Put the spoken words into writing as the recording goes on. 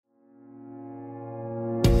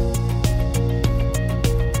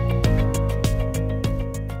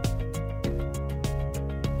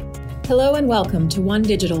Hello and welcome to One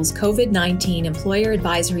Digital's COVID-19 Employer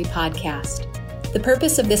Advisory Podcast. The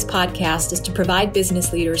purpose of this podcast is to provide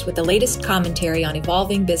business leaders with the latest commentary on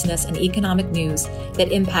evolving business and economic news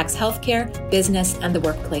that impacts healthcare, business, and the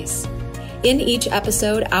workplace. In each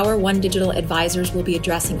episode, our One Digital advisors will be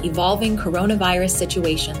addressing evolving coronavirus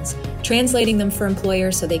situations, translating them for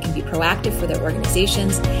employers so they can be proactive for their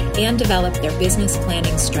organizations and develop their business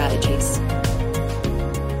planning strategies.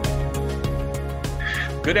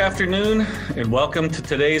 Good afternoon, and welcome to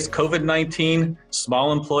today's COVID-19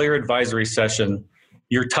 Small Employer Advisory Session,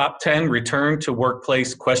 your top 10 return to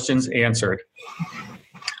workplace questions answered.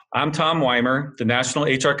 I'm Tom Weimer, the National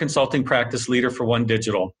HR Consulting Practice Leader for One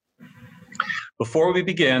Digital. Before we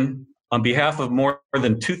begin, on behalf of more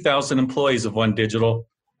than 2,000 employees of One Digital,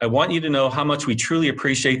 I want you to know how much we truly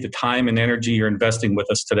appreciate the time and energy you're investing with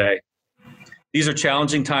us today. These are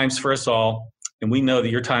challenging times for us all, and we know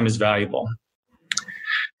that your time is valuable.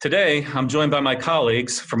 Today, I'm joined by my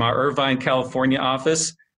colleagues from our Irvine, California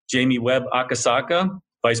office, Jamie Webb-Akasaka,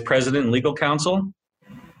 Vice President and Legal Counsel.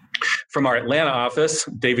 From our Atlanta office,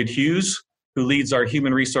 David Hughes, who leads our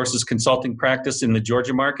Human Resources Consulting practice in the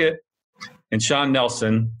Georgia market, and Sean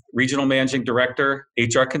Nelson, Regional Managing Director,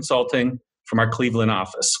 HR Consulting from our Cleveland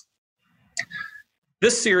office.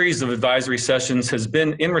 This series of advisory sessions has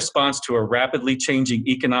been in response to a rapidly changing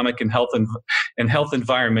economic and health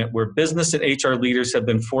environment where business and HR leaders have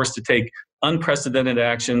been forced to take unprecedented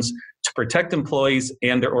actions to protect employees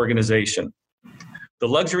and their organization. The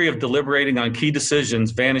luxury of deliberating on key decisions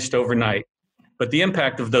vanished overnight, but the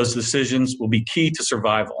impact of those decisions will be key to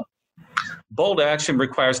survival. Bold action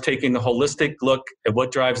requires taking a holistic look at what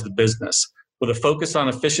drives the business, with a focus on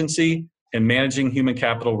efficiency and managing human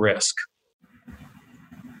capital risk.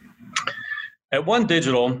 At One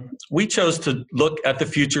Digital, we chose to look at the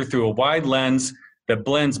future through a wide lens that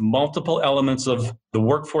blends multiple elements of the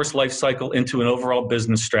workforce lifecycle into an overall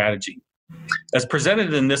business strategy. As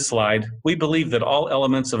presented in this slide, we believe that all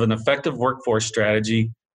elements of an effective workforce strategy,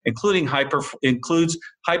 includes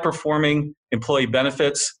high-performing employee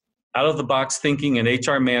benefits, out-of-the-box thinking and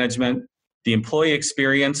HR management, the employee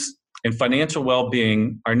experience, and financial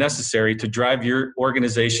well-being are necessary to drive your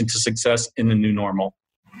organization to success in the new normal.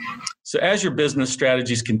 So as your business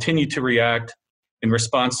strategies continue to react in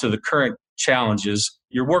response to the current challenges,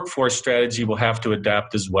 your workforce strategy will have to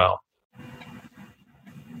adapt as well.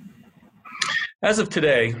 As of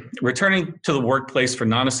today, returning to the workplace for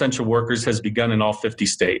non-essential workers has begun in all 50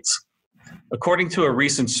 states. According to a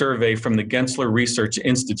recent survey from the Gensler Research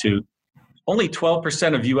Institute, only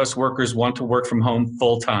 12% of U.S. workers want to work from home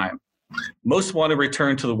full-time. Most want to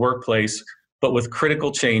return to the workplace, but with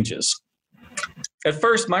critical changes. At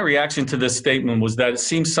first, my reaction to this statement was that it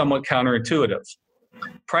seems somewhat counterintuitive.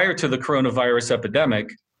 Prior to the coronavirus epidemic,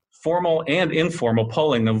 formal and informal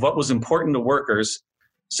polling of what was important to workers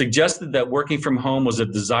suggested that working from home was a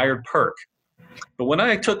desired perk. But when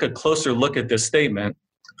I took a closer look at this statement,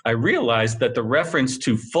 I realized that the reference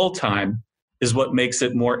to full-time is what makes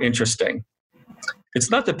it more interesting.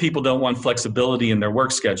 It's not that people don't want flexibility in their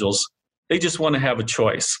work schedules, they just want to have a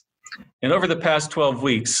choice. And over the past 12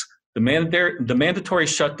 weeks, the mandatory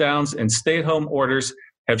shutdowns and stay-at-home orders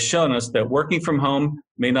have shown us that working from home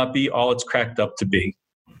may not be all it's cracked up to be.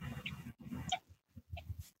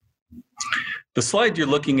 The slide you're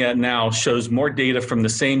looking at now shows more data from the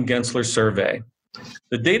same Gensler survey.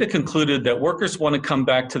 The data concluded that workers want to come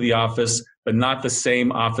back to the office, but not the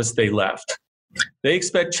same office they left. They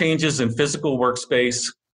expect changes in physical workspace,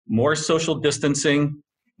 more social distancing,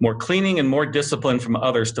 more cleaning, and more discipline from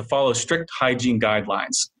others to follow strict hygiene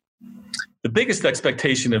guidelines. The biggest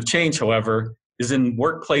expectation of change, however, is in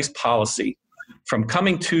workplace policy, from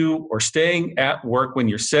coming to or staying at work when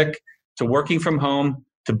you're sick, to working from home,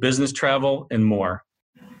 to business travel, and more.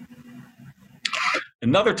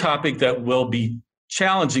 Another topic that will be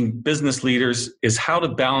challenging business leaders is how to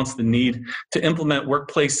balance the need to implement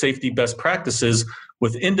workplace safety best practices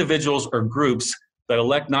with individuals or groups that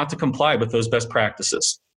elect not to comply with those best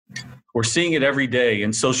practices. We're seeing it every day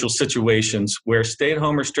in social situations where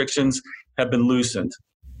stay-at-home restrictions have been loosened.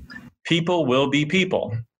 People will be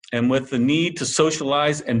people, and with the need to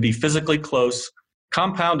socialize and be physically close,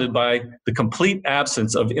 compounded by the complete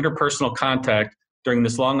absence of interpersonal contact during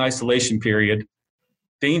this long isolation period,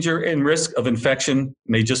 danger and risk of infection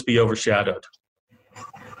may just be overshadowed.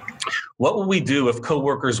 What will we do if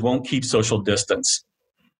coworkers won't keep social distance?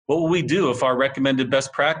 What will we do if our recommended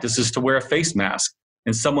best practice is to wear a face mask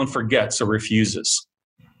and someone forgets or refuses?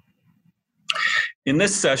 In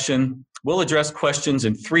this session, we'll address questions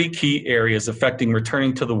in 3 key areas affecting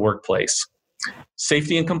returning to the workplace: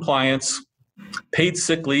 safety and compliance, paid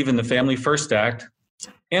sick leave in the Family First Act,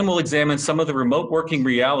 and we'll examine some of the remote working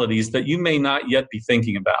realities that you may not yet be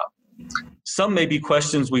thinking about. Some may be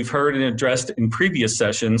questions we've heard and addressed in previous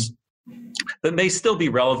sessions that may still be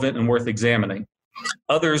relevant and worth examining.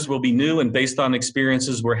 Others will be new and based on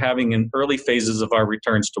experiences we're having in early phases of our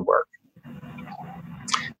returns to work.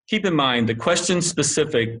 Keep in mind that questions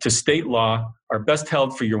specific to state law are best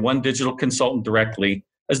held for your OneDigital consultant directly,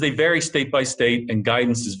 as they vary state by state and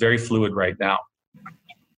guidance is very fluid right now.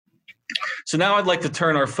 So now I'd like to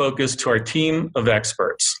turn our focus to our team of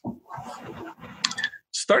experts.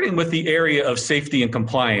 Starting with the area of safety and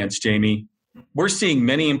compliance, Jamie, we're seeing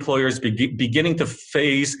many employers beginning to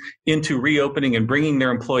phase into reopening and bringing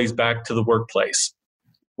their employees back to the workplace.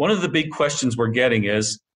 One of the big questions we're getting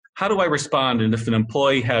is, how do I respond if an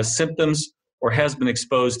employee has symptoms or has been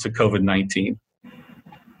exposed to COVID-19?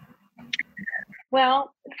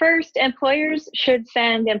 Well, first, employers should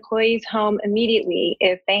send employees home immediately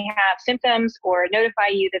if they have symptoms or notify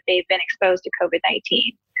you that they've been exposed to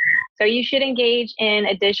COVID-19. So you should engage in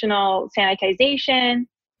additional sanitization,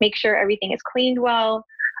 make sure everything is cleaned well,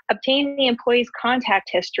 obtain the employee's contact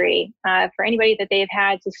history for anybody that they've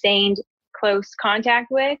had sustained close contact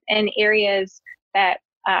with and areas that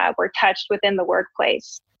were touched within the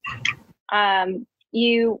workplace.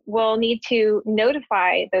 You will need to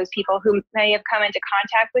notify those people who may have come into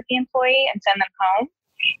contact with the employee and send them home,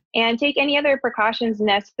 and take any other precautions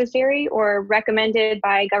necessary or recommended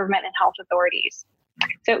by government and health authorities.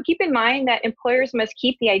 So keep in mind that employers must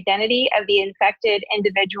keep the identity of the infected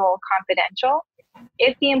individual confidential.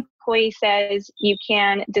 If the employee says you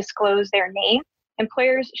can disclose their name,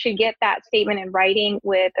 employers should get that statement in writing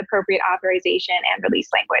with appropriate authorization and release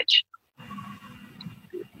language.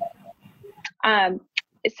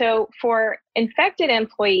 So for infected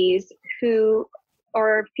employees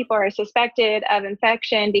or people are suspected of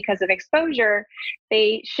infection because of exposure,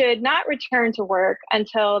 they should not return to work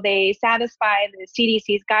until they satisfy the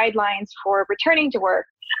CDC's guidelines for returning to work,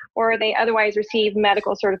 or they otherwise receive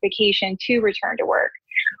medical certification to return to work.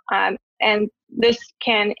 And this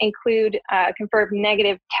can include confirmed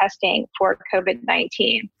negative testing for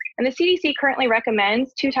COVID-19. And the CDC currently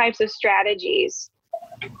recommends two types of strategies.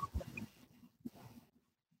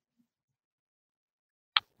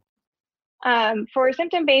 For a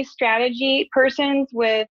symptom-based strategy,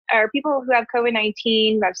 people who have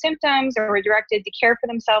COVID-19 who have symptoms or were directed to care for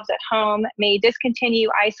themselves at home may discontinue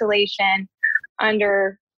isolation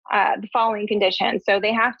under the following conditions. So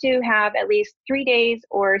they have to have at least 3 days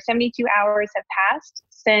or 72 hours have passed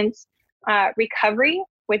since recovery,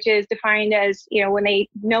 which is defined as, when they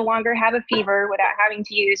no longer have a fever without having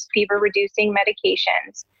to use fever-reducing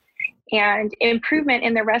medications, and improvement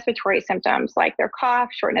in their respiratory symptoms like their cough,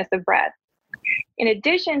 shortness of breath. In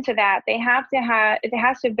addition to that, it has to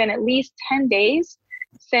have been at least 10 days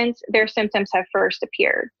since their symptoms have first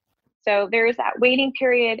appeared. So there is that waiting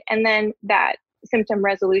period and then that symptom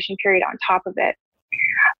resolution period on top of it.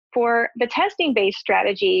 For the testing-based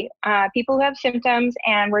strategy, people who have symptoms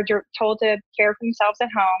and were told to care for themselves at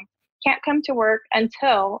home can't come to work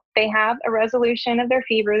until they have a resolution of their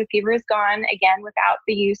fever. The fever is gone, again, without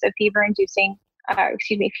the use of fever-reducing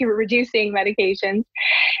medications,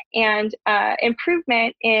 and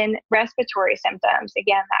improvement in respiratory symptoms,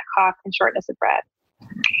 again, that cough and shortness of breath.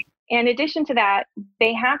 In addition to that,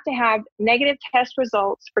 they have to have negative test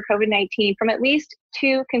results for COVID-19 from at least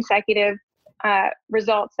 2 consecutive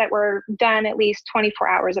results that were done at least 24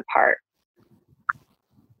 hours apart.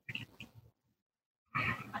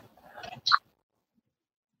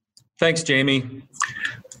 Thanks, Jamie.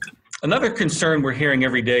 Another concern we're hearing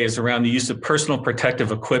every day is around the use of personal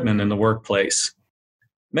protective equipment in the workplace.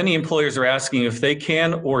 Many employers are asking if they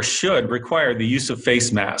can or should require the use of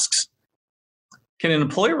face masks. Can an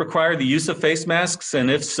employer require the use of face masks? And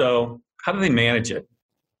if so, how do they manage it?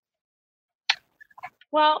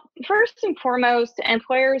 Well, first and foremost,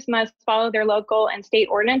 employers must follow their local and state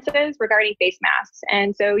ordinances regarding face masks.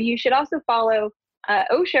 And so you should also follow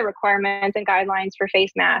OSHA requirements and guidelines for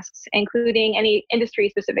face masks, including any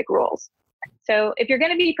industry-specific rules. So if you're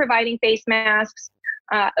going to be providing face masks,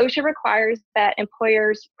 OSHA requires that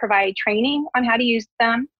employers provide training on how to use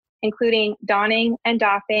them, including donning and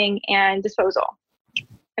doffing and disposal.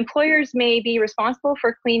 Employers may be responsible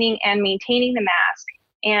for cleaning and maintaining the mask,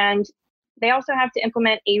 and they also have to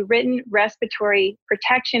implement a written respiratory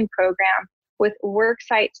protection program with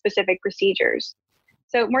worksite-specific procedures.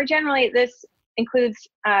 So more generally, this includes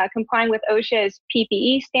complying with OSHA's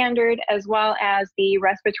PPE standard as well as the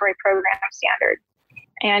respiratory program standard.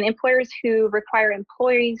 And employers who require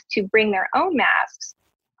employees to bring their own masks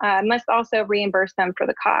must also reimburse them for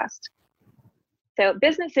the cost. So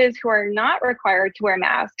businesses who are not required to wear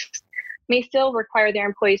masks may still require their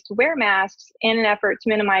employees to wear masks in an effort to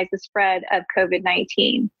minimize the spread of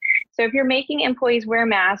COVID-19. So if you're making employees wear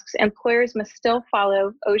masks, employers must still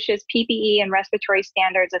follow OSHA's PPE and respiratory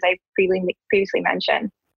standards, as I previously mentioned.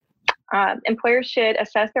 Employers should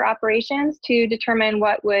assess their operations to determine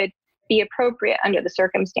what would be appropriate under the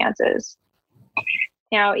circumstances.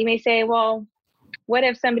 Now, you may say, well, what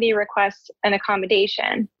if somebody requests an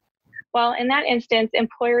accommodation? Well, in that instance,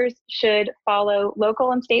 employers should follow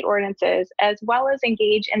local and state ordinances, as well as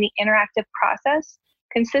engage in the interactive process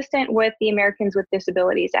consistent with the Americans with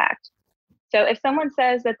Disabilities Act. So if someone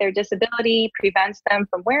says that their disability prevents them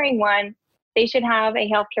from wearing one, they should have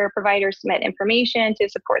a healthcare provider submit information to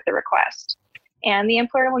support the request. And the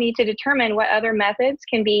employer will need to determine what other methods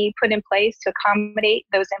can be put in place to accommodate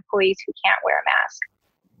those employees who can't wear a mask.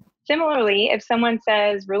 Similarly, if someone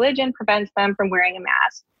says religion prevents them from wearing a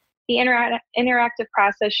mask, the interactive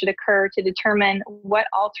process should occur to determine what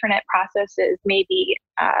alternate processes may be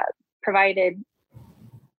provided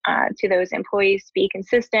to those employees to be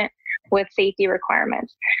consistent with safety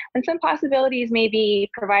requirements. And some possibilities may be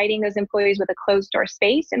providing those employees with a closed-door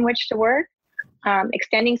space in which to work,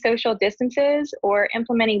 extending social distances, or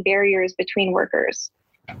implementing barriers between workers.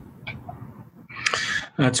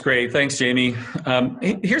 That's great. Thanks, Jamie.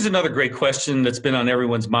 Here's another great question that's been on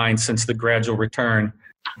everyone's mind since the gradual return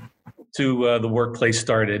to the workplace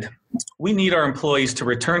started. We need our employees to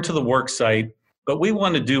return to the work site, but we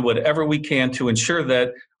want to do whatever we can to ensure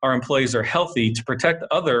that our employees are healthy to protect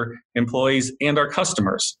other employees and our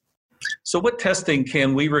customers. So what testing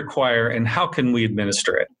can we require and how can we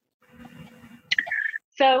administer it?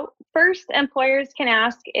 So first, employers can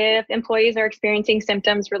ask if employees are experiencing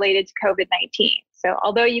symptoms related to COVID-19. So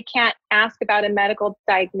although you can't ask about a medical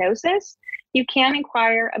diagnosis, you can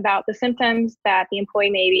inquire about the symptoms that the employee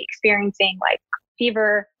may be experiencing, like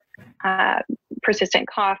fever, persistent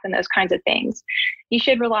cough, and those kinds of things. You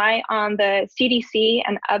should rely on the CDC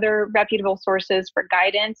and other reputable sources for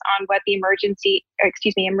guidance on what the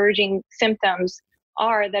emerging symptoms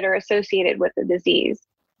are that are associated with the disease.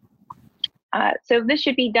 So this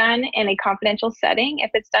should be done in a confidential setting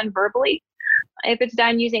if it's done verbally. If it's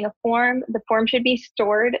done using a form, the form should be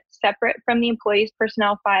stored separate from the employee's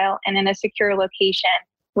personnel file and in a secure location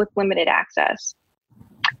with limited access.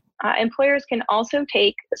 Employers can also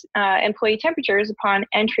take employee temperatures upon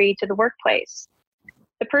entry to the workplace.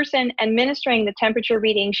 The person administering the temperature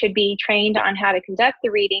reading should be trained on how to conduct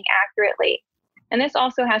the reading accurately. And this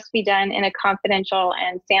also has to be done in a confidential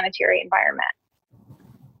and sanitary environment.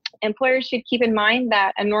 Employers should keep in mind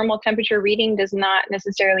that a normal temperature reading does not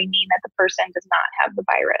necessarily mean that the person does not have the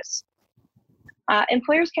virus.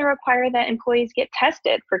 Employers can require that employees get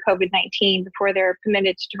tested for COVID-19 before they're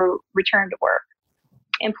permitted to return to work.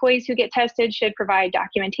 Employees who get tested should provide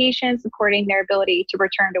documentation supporting their ability to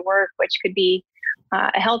return to work, which could be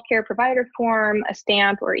a healthcare provider form, a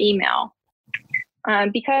stamp, or email.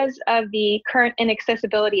 Because of the current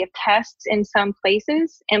inaccessibility of tests in some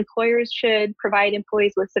places, employers should provide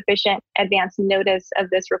employees with sufficient advance notice of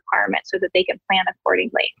this requirement so that they can plan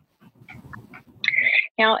accordingly.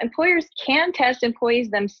 Now, employers can test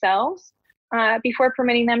employees themselves before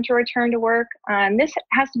permitting them to return to work. This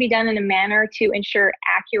has to be done in a manner to ensure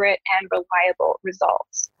accurate and reliable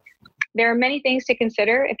results. There are many things to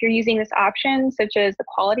consider if you're using this option, such as the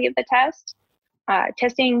quality of the test.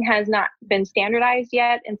 Testing has not been standardized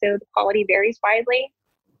yet, and so the quality varies widely.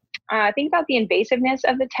 Think about the invasiveness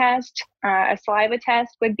of the test. A saliva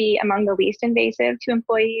test would be among the least invasive to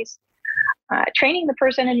employees. Training the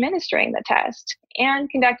person administering the test, and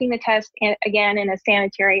conducting the test again in a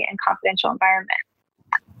sanitary and confidential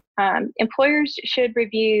environment. Employers should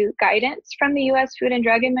review guidance from the U.S. Food and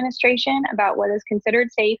Drug Administration about what is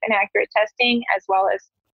considered safe and accurate testing, as well as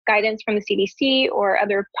guidance from the CDC or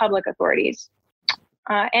other public authorities.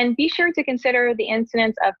 And be sure to consider the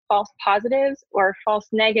incidence of false positives or false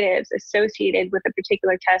negatives associated with a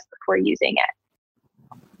particular test before using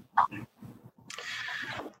it.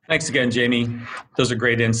 Thanks again, Jamie. Those are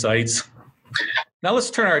great insights. Now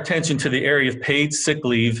let's turn our attention to the area of paid sick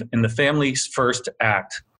leave in the Families First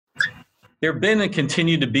Act. There have been and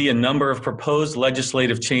continue to be a number of proposed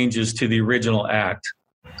legislative changes to the original act.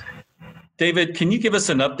 David, can you give us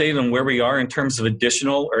an update on where we are in terms of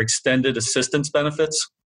additional or extended assistance benefits?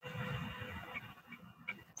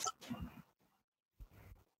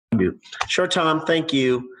 Sure, Tom. Thank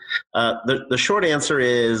you. The short answer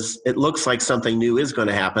is it looks like something new is going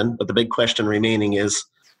to happen, but the big question remaining is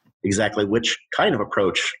exactly which kind of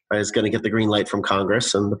approach is going to get the green light from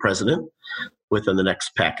Congress and the president within the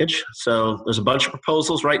next package. So there's a bunch of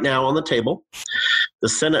proposals right now on the table. The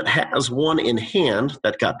Senate has one in hand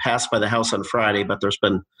that got passed by the House on Friday, but there's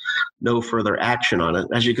been no further action on it.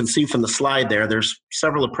 As you can see from the slide there's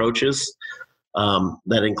several approaches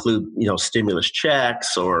that include, stimulus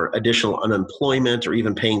checks or additional unemployment or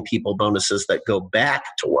even paying people bonuses that go back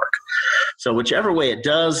to work. So whichever way it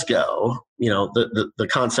does go, the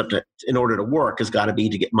concept in order to work has got to be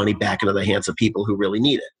to get money back into the hands of people who really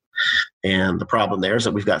need it. And the problem there is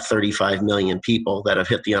that we've got 35 million people that have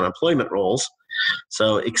hit the unemployment rolls.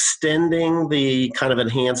 So extending the kind of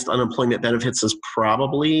enhanced unemployment benefits is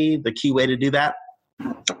probably the key way to do that.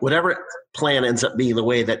 Whatever plan ends up being the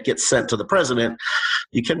way that gets sent to the president,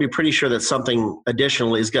 you can be pretty sure that something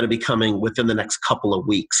additional is going to be coming within the next couple of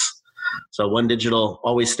weeks. So One Digital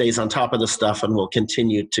always stays on top of this stuff and will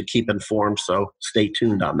continue to keep informed. So stay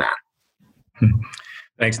tuned on that.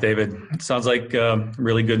 Thanks, David. It sounds like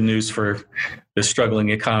really good news for the struggling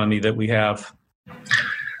economy that we have.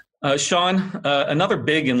 Sean, another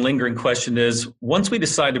big and lingering question is, once we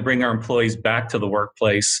decide to bring our employees back to the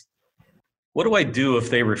workplace, what do I do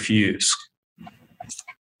if they refuse?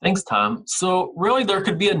 Thanks, Tom. So really, there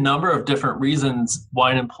could be a number of different reasons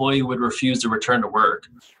why an employee would refuse to return to work.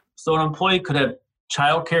 So an employee could have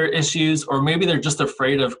childcare issues, or maybe they're just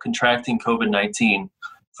afraid of contracting COVID-19.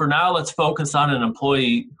 For now, let's focus on an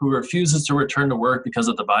employee who refuses to return to work because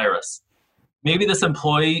of the virus. Maybe this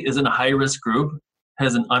employee is in a high-risk group,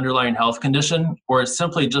 has an underlying health condition, or is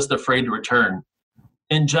simply just afraid to return.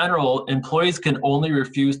 In general, employees can only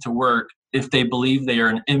refuse to work if they believe they are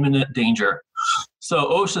in imminent danger. So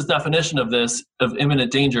OSHA's definition of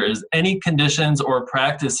imminent danger is any conditions or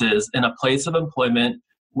practices in a place of employment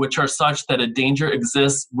which are such that a danger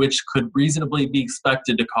exists which could reasonably be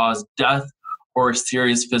expected to cause death or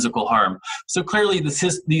serious physical harm. So clearly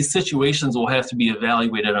these situations will have to be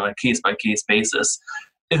evaluated on a case-by-case basis.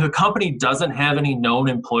 If a company doesn't have any known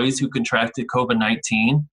employees who contracted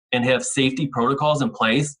COVID-19 and have safety protocols in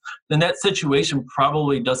place, then that situation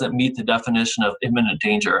probably doesn't meet the definition of imminent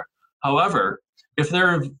danger. However, if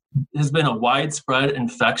there has been a widespread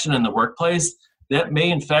infection in the workplace, that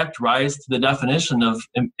may in fact rise to the definition of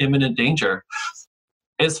imminent danger.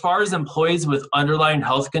 As far as employees with underlying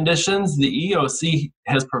health conditions, the EEOC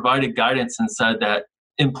has provided guidance and said that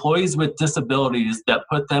employees with disabilities that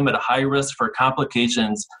put them at a high risk for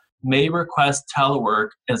complications may request telework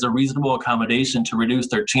as a reasonable accommodation to reduce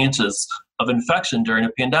their chances of infection during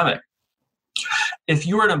a pandemic. If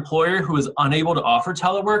you are an employer who is unable to offer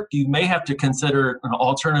telework, you may have to consider an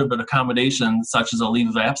alternative accommodation such as a leave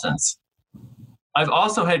of absence. I've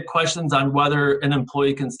also had questions on whether an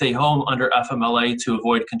employee can stay home under FMLA to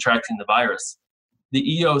avoid contracting the virus. The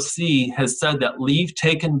EEOC has said that leave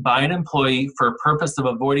taken by an employee for a purpose of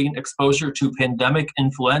avoiding exposure to pandemic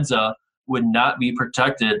influenza would not be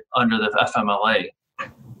protected under the FMLA.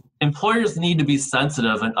 Employers need to be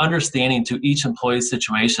sensitive and understanding to each employee's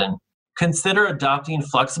situation. Consider adopting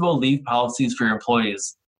flexible leave policies for your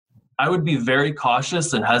employees. I would be very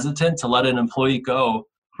cautious and hesitant to let an employee go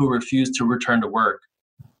who refused to return to work.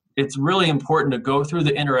 It's really important to go through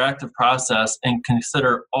the interactive process and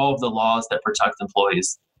consider all of the laws that protect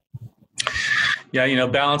employees. Yeah,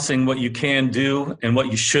 balancing what you can do and what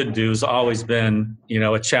you should do has always been,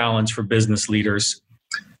 a challenge for business leaders.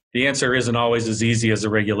 The answer isn't always as easy as a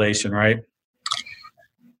regulation, right?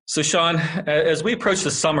 So Sean, as we approach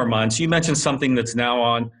the summer months, you mentioned something that's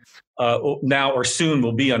now or soon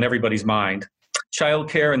will be on everybody's mind: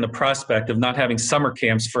 childcare and the prospect of not having summer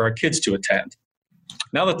camps for our kids to attend.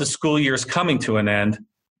 Now that the school year is coming to an end,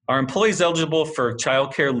 are employees eligible for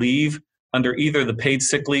childcare leave under either the Paid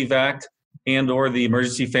Sick Leave Act and or the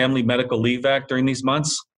Emergency Family Medical Leave Act during these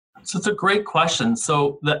months? So it's a great question.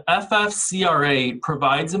 So the FFCRA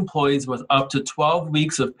provides employees with up to 12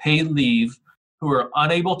 weeks of paid leave who are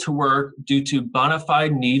unable to work due to bona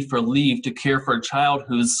fide need for leave to care for a child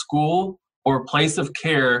whose school or place of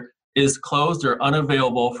care is closed or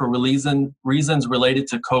unavailable for reasons related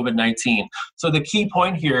to COVID-19. So the key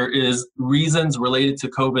point here is reasons related to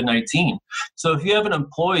COVID-19. So if you have an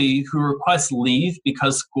employee who requests leave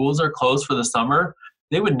because schools are closed for the summer,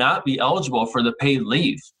 they would not be eligible for the paid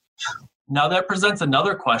leave. Now that presents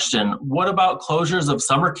another question. What about closures of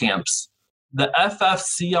summer camps? The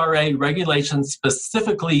FFCRA regulations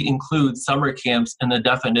specifically include summer camps in the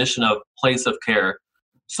definition of place of care.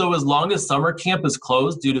 So as long as summer camp is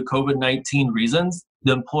closed due to COVID-19 reasons,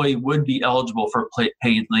 the employee would be eligible for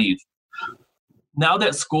paid leave. Now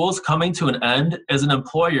that school is coming to an end, as an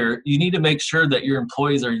employer, you need to make sure that your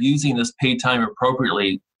employees are using this paid time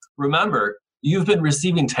appropriately. Remember, you've been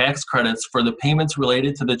receiving tax credits for the payments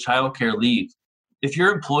related to the child care leave. If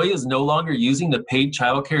your employee is no longer using the paid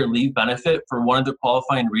child care leave benefit for one of the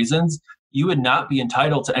qualifying reasons, you would not be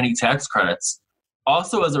entitled to any tax credits.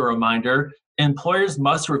 Also, as a reminder, employers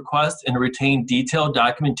must request and retain detailed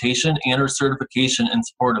documentation and/or certification in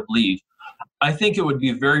support of leave. I think it would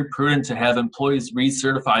be very prudent to have employees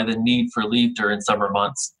recertify the need for leave during summer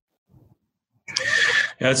months.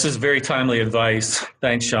 Yeah, this is very timely advice.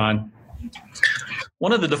 Thanks, Sean.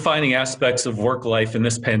 One of the defining aspects of work life in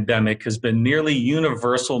this pandemic has been nearly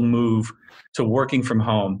universal move to working from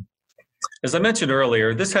home. As I mentioned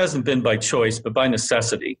earlier, this hasn't been by choice, but by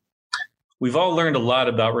necessity. We've all learned a lot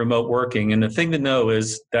about remote working, and the thing to know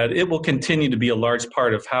is that it will continue to be a large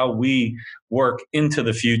part of how we work into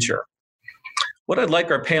the future. What I'd like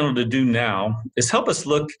our panel to do now is help us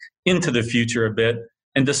look into the future a bit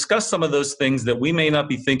and discuss some of those things that we may not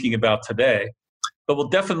be thinking about today, but will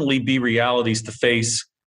definitely be realities to face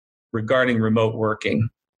regarding remote working.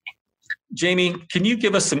 Jamie, can you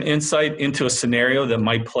give us some insight into a scenario that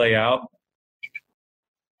might play out?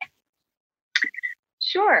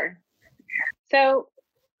 Sure. So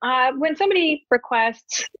when somebody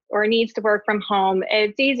requests or needs to work from home,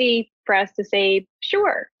 it's easy for us to say,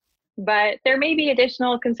 sure. But there may be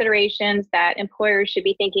additional considerations that employers should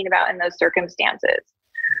be thinking about in those circumstances.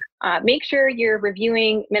 Make sure you're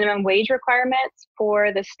reviewing minimum wage requirements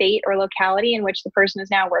for the state or locality in which the person is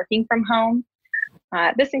now working from home.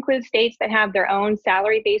 This includes states that have their own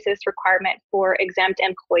salary basis requirement for exempt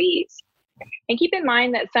employees. And keep in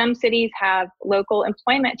mind that some cities have local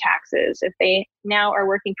employment taxes. If they now are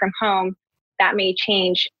working from home, that may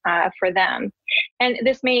change for them. And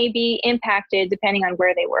this may be impacted depending on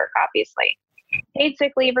where they work, obviously. Paid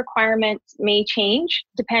sick leave requirements may change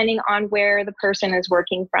depending on where the person is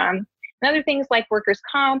working from. And other things like workers'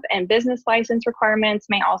 comp and business license requirements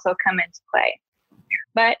may also come into play.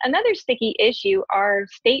 But another sticky issue are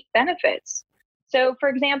state benefits. So, for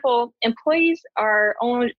example, employees are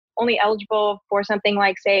only eligible for something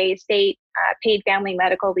like, say, state paid family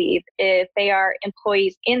medical leave if they are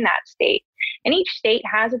employees in that state. And each state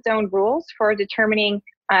has its own rules for determining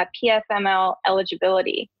PFML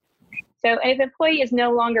eligibility. So if an employee is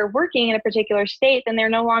no longer working in a particular state, then they're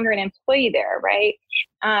no longer an employee there, right?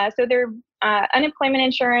 So their unemployment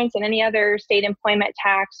insurance and any other state employment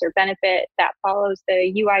tax or benefit that follows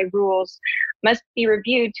the UI rules must be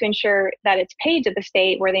reviewed to ensure that it's paid to the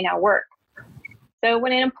state where they now work. So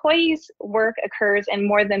when an employee's work occurs in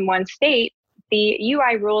more than one state, the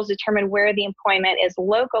UI rules determine where the employment is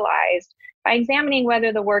localized by examining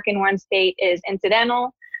whether the work in one state is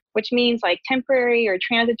incidental, which means like temporary or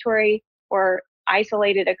transitory or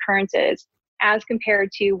isolated occurrences, as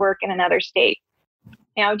compared to work in another state.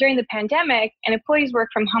 Now, during the pandemic, an employee's work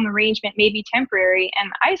from home arrangement may be temporary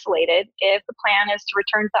and isolated if the plan is to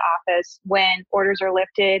return to the office when orders are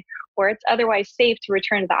lifted or it's otherwise safe to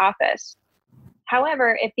return to the office.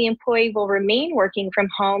 However, if the employee will remain working from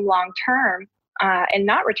home long term and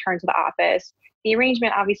not return to the office, the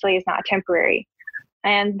arrangement obviously is not temporary.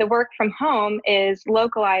 And the work from home is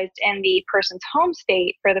localized in the person's home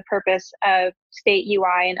state for the purpose of state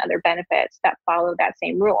UI and other benefits that follow that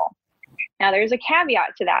same rule. Now, there's a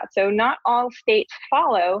caveat to that. So not all states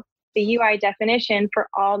follow the UI definition for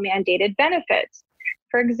all mandated benefits.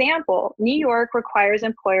 For example, New York requires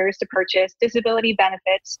employers to purchase disability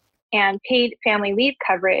benefits and paid family leave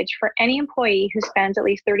coverage for any employee who spends at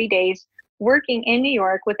least 30 days working in New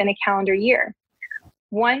York within a calendar year.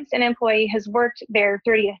 Once an employee has worked their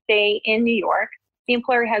 30th day in New York, the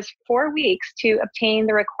employer has 4 weeks to obtain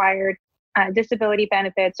the required disability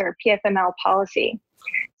benefits or PFML policy.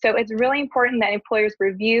 So it's really important that employers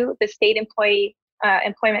review the state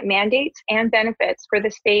employment mandates and benefits for the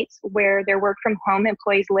states where their work from home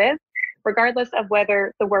employees live, regardless of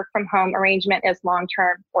whether the work from home arrangement is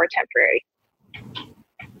long-term or temporary.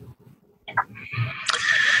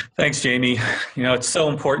 Thanks, Jamie. You know, it's so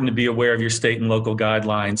important to be aware of your state and local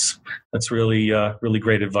guidelines. That's really, really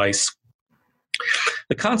great advice.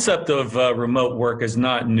 The concept of remote work is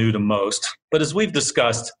not new to most, but as we've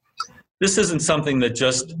discussed, this isn't something that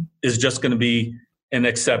is just going to be an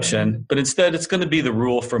exception, but instead it's going to be the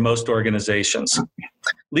rule for most organizations.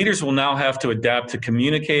 Leaders will now have to adapt to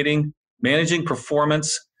communicating, managing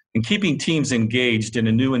performance, and keeping teams engaged in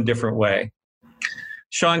a new and different way.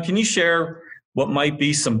 Sean, can you share what might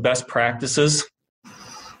be some best practices?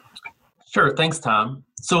 Sure, thanks, Tom.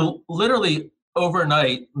 So literally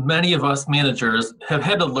overnight, many of us managers have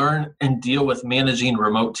had to learn and deal with managing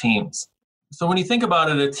remote teams. So when you think about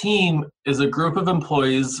it, a team is a group of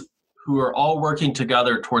employees who are all working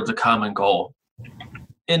together towards a common goal.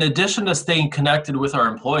 In addition to staying connected with our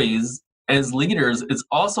employees, as leaders, it's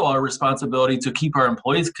also our responsibility to keep our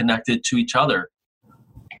employees connected to each other.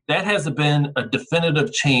 that has been a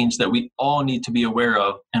definitive change that we all need to be aware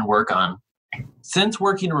of and work on. Since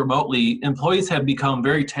working remotely, employees have become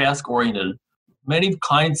very task-oriented. Many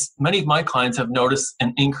of my clients have noticed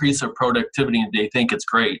an increase of productivity and they think it's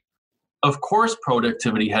great. Of course,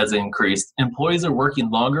 productivity has increased. Employees are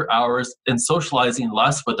working longer hours and socializing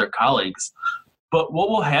less with their colleagues. But what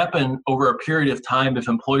will happen over a period of time if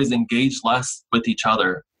employees engage less with each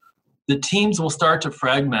other? The teams will start to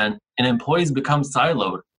fragment and employees become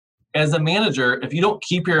siloed. As a manager, if you don't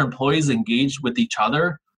keep your employees engaged with each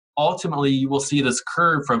other, ultimately you will see this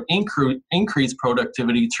curve from increased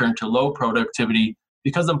productivity turn to low productivity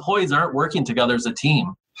because employees aren't working together as a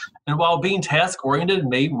team. And while being task-oriented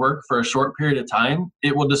may work for a short period of time,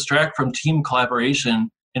 it will distract from team collaboration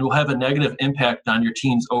and will have a negative impact on your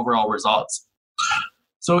team's overall results.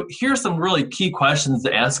 So here's some really key questions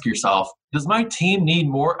to ask yourself. Does my team need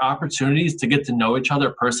more opportunities to get to know each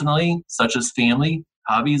other personally, such as family,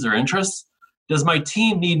 hobbies, or interests? Does my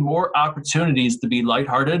team need more opportunities to be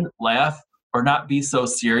lighthearted, laugh, or not be so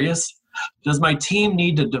serious? Does my team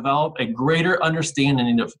need to develop a greater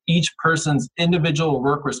understanding of each person's individual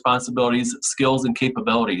work responsibilities, skills, and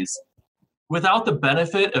capabilities? Without the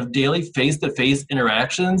benefit of daily face-to-face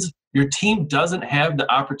interactions, your team doesn't have the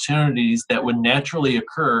opportunities that would naturally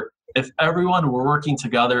occur if everyone were working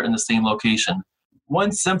together in the same location.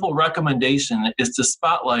 One simple recommendation is to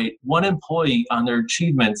spotlight one employee on their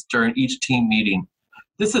achievements during each team meeting.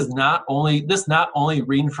 This not only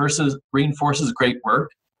reinforces great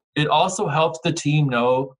work, it also helps the team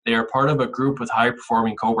know they are part of a group with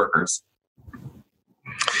high-performing coworkers.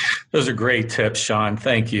 Those are great tips, Sean.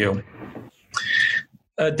 Thank you.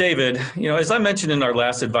 David, as I mentioned in our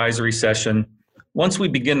last advisory session, once we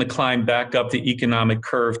begin to climb back up the economic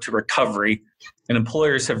curve to recovery and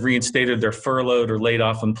employers have reinstated their furloughed or laid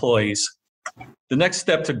off employees, the next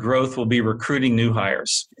step to growth will be recruiting new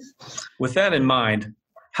hires. With that in mind,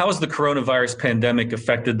 how has the coronavirus pandemic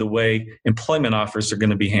affected the way employment offers are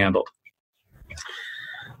going to be handled?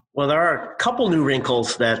 Well, there are a couple new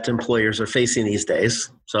wrinkles that employers are facing these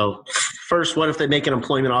days. So first, what if they make an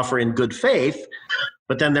employment offer in good faith,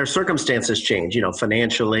 but then their circumstances change,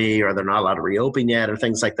 financially, or they're not allowed to reopen yet or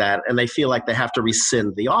things like that, and they feel like they have to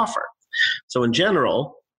rescind the offer. So in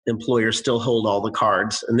general, employers still hold all the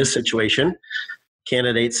cards. In this situation,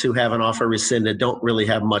 candidates who have an offer rescinded don't really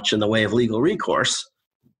have much in the way of legal recourse.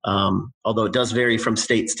 Although it does vary from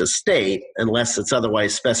states to state, unless it's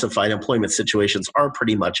otherwise specified, employment situations are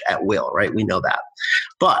pretty much at will, right? We know that.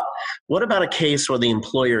 But what about a case where the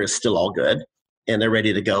employer is still all good and they're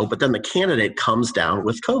ready to go, but then the candidate comes down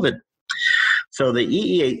with COVID? So the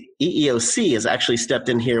EEOC has actually stepped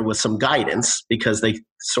in here with some guidance because they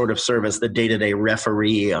sort of serve as the day-to-day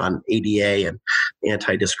referee on ADA and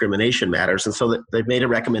anti-discrimination matters. And so they've made a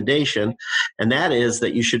recommendation, and that is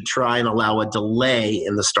that you should try and allow a delay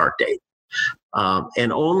in the start date.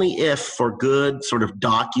 And only if, for good sort of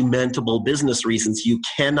documentable business reasons, you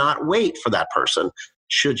cannot wait for that person,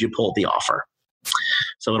 should you pull the offer.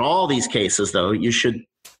 So in all these cases, though, you should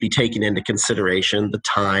be taking into consideration the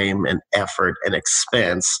time and effort and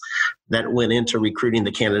expense that went into recruiting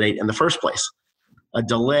the candidate in the first place. A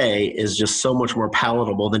delay is just so much more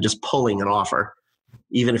palatable than just pulling an offer,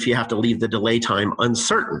 even if you have to leave the delay time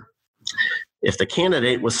uncertain. If the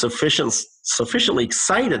candidate was sufficiently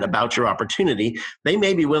excited about your opportunity, they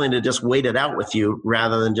may be willing to just wait it out with you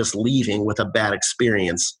rather than just leaving with a bad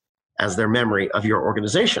experience as their memory of your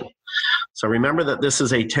organization. So remember that this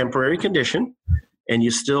is a temporary condition, and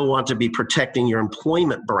you still want to be protecting your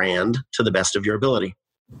employment brand to the best of your ability.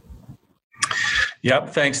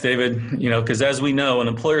 Yep. Thanks, David. Because as we know, an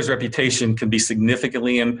employer's reputation can be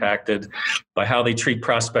significantly impacted by how they treat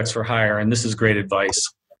prospects for hire, and this is great advice.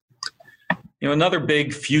 Another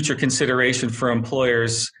big future consideration for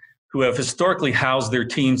employers who have historically housed their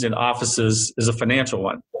teams in offices is a financial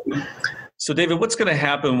one. So, David, what's going to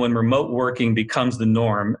happen when remote working becomes the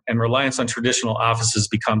norm and reliance on traditional offices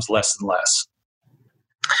becomes less and less?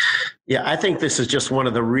 Yeah, I think this is just one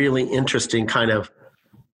of the really interesting kind of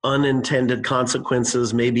unintended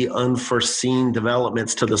consequences, maybe unforeseen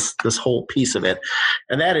developments to this whole piece of it.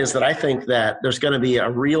 And that is that I think that there's going to be a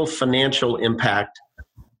real financial impact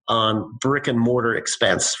on brick and mortar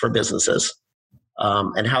expense for businesses,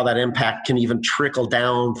 and how that impact can even trickle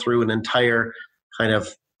down through an entire kind of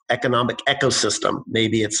economic ecosystem.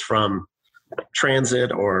 Maybe it's from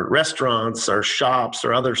transit or restaurants or shops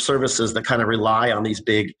or other services that kind of rely on these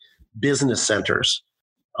big business centers,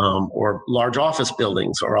 or large office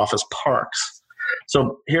buildings or office parks.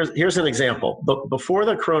 So here's an example. But before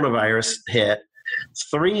the coronavirus hit,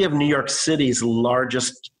 3 of New York City's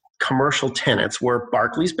largest commercial tenants were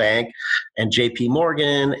Barclays Bank and JP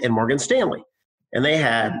Morgan and Morgan Stanley. And they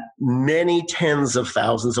had many tens of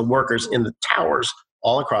thousands of workers in the towers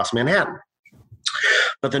all across Manhattan.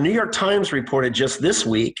 But the New York Times reported just this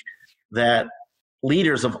week that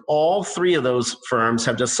leaders of all three of those firms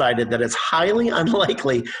have decided that it's highly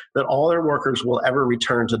unlikely that all their workers will ever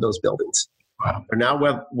return to those buildings. Wow. They're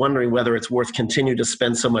now wondering whether it's worth continuing to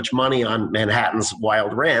spend so much money on Manhattan's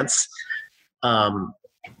wild rents.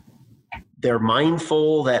 They're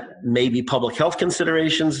mindful that maybe public health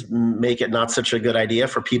considerations make it not such a good idea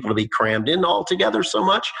for people to be crammed in all together so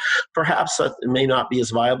much. Perhaps it may not be as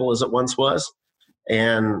viable as it once was.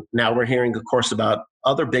 And now we're hearing, of course, about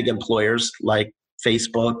other big employers like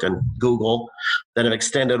Facebook and Google that have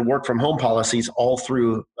extended work from home policies all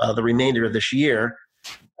through the remainder of this year.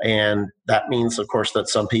 And that means, of course, that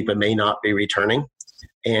some people may not be returning.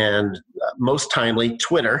 And most timely,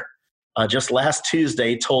 Twitter, just last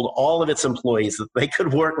Tuesday, told all of its employees that they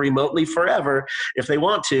could work remotely forever if they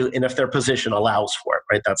want to, and if their position allows for it,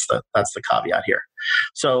 right? That's the caveat here.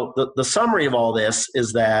 So the summary of all this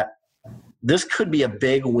is that this could be a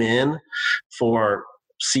big win for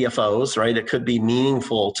CFOs, right? It could be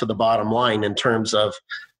meaningful to the bottom line in terms of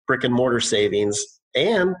brick and mortar savings,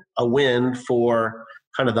 and a win for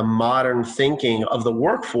kind of the modern thinking of the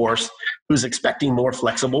workforce who's expecting more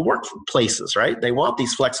flexible workplaces, right? They want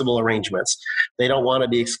these flexible arrangements. They don't want to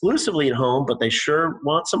be exclusively at home, but they sure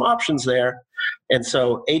want some options there. And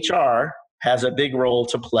so HR has a big role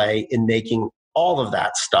to play in making all of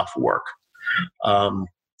that stuff work.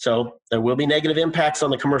 So there will be negative impacts on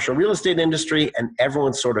the commercial real estate industry, and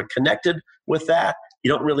everyone's sort of connected with that.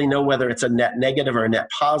 You don't really know whether it's a net negative or a net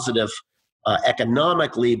positive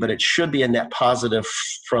economically, but it should be a net positive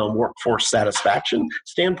from workforce satisfaction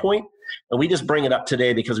standpoint. And we just bring it up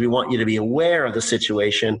today because we want you to be aware of the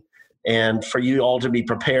situation and for you all to be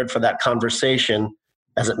prepared for that conversation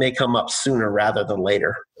as it may come up sooner rather than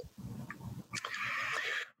later.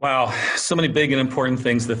 Wow, so many big and important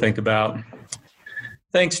things to think about.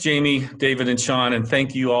 Thanks, Jamie, David, and Sean, and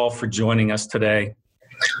thank you all for joining us today.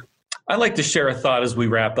 I'd like to share a thought as we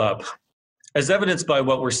wrap up. As evidenced by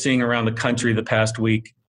what we're seeing around the country the past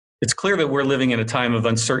week, it's clear that we're living in a time of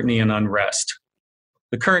uncertainty and unrest.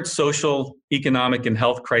 The current social, economic, and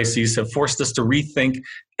health crises have forced us to rethink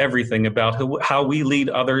everything about how we lead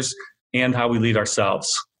others and how we lead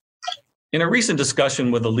ourselves. In a recent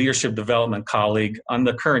discussion with a leadership development colleague on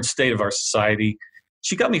the current state of our society,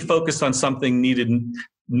 she got me focused on something needed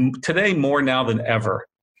today more now than ever,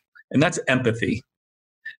 and that's empathy.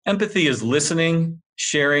 Empathy is listening,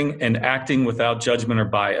 sharing, and acting without judgment or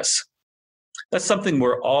bias. That's something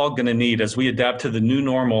we're all going to need as we adapt to the new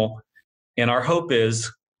normal, and our hope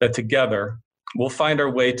is that together we'll find our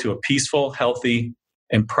way to a peaceful, healthy,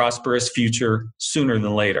 and prosperous future sooner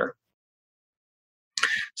than later.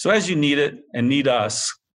 So as you need it and need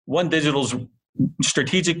us, OneDigital's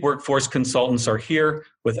strategic workforce consultants are here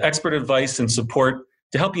with expert advice and support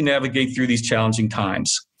to help you navigate through these challenging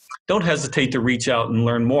times. Don't hesitate to reach out and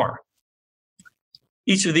learn more.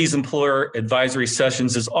 Each of these employer advisory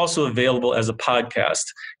sessions is also available as a podcast,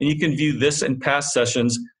 and you can view this and past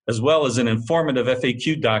sessions as well as an informative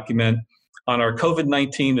FAQ document on our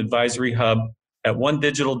COVID-19 advisory hub at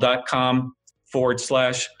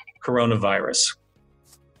onedigital.com/coronavirus.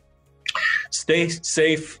 Stay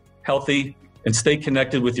safe, healthy, and stay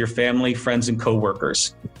connected with your family, friends, and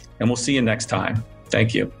coworkers. And we'll see you next time.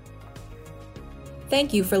 Thank you.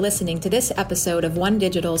 Thank you for listening to this episode of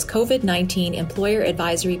OneDigital's COVID-19 Employer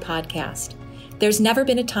Advisory Podcast. There's never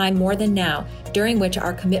been a time more than now during which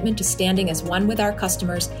our commitment to standing as one with our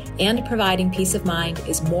customers and providing peace of mind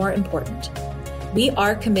is more important. We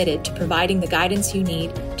are committed to providing the guidance you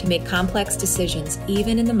need to make complex decisions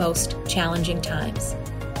even in the most challenging times.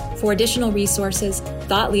 For additional resources,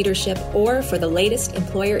 thought leadership, or for the latest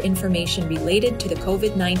employer information related to the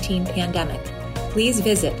COVID-19 pandemic, please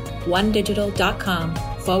visit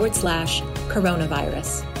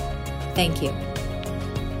onedigital.com/coronavirus. Thank you.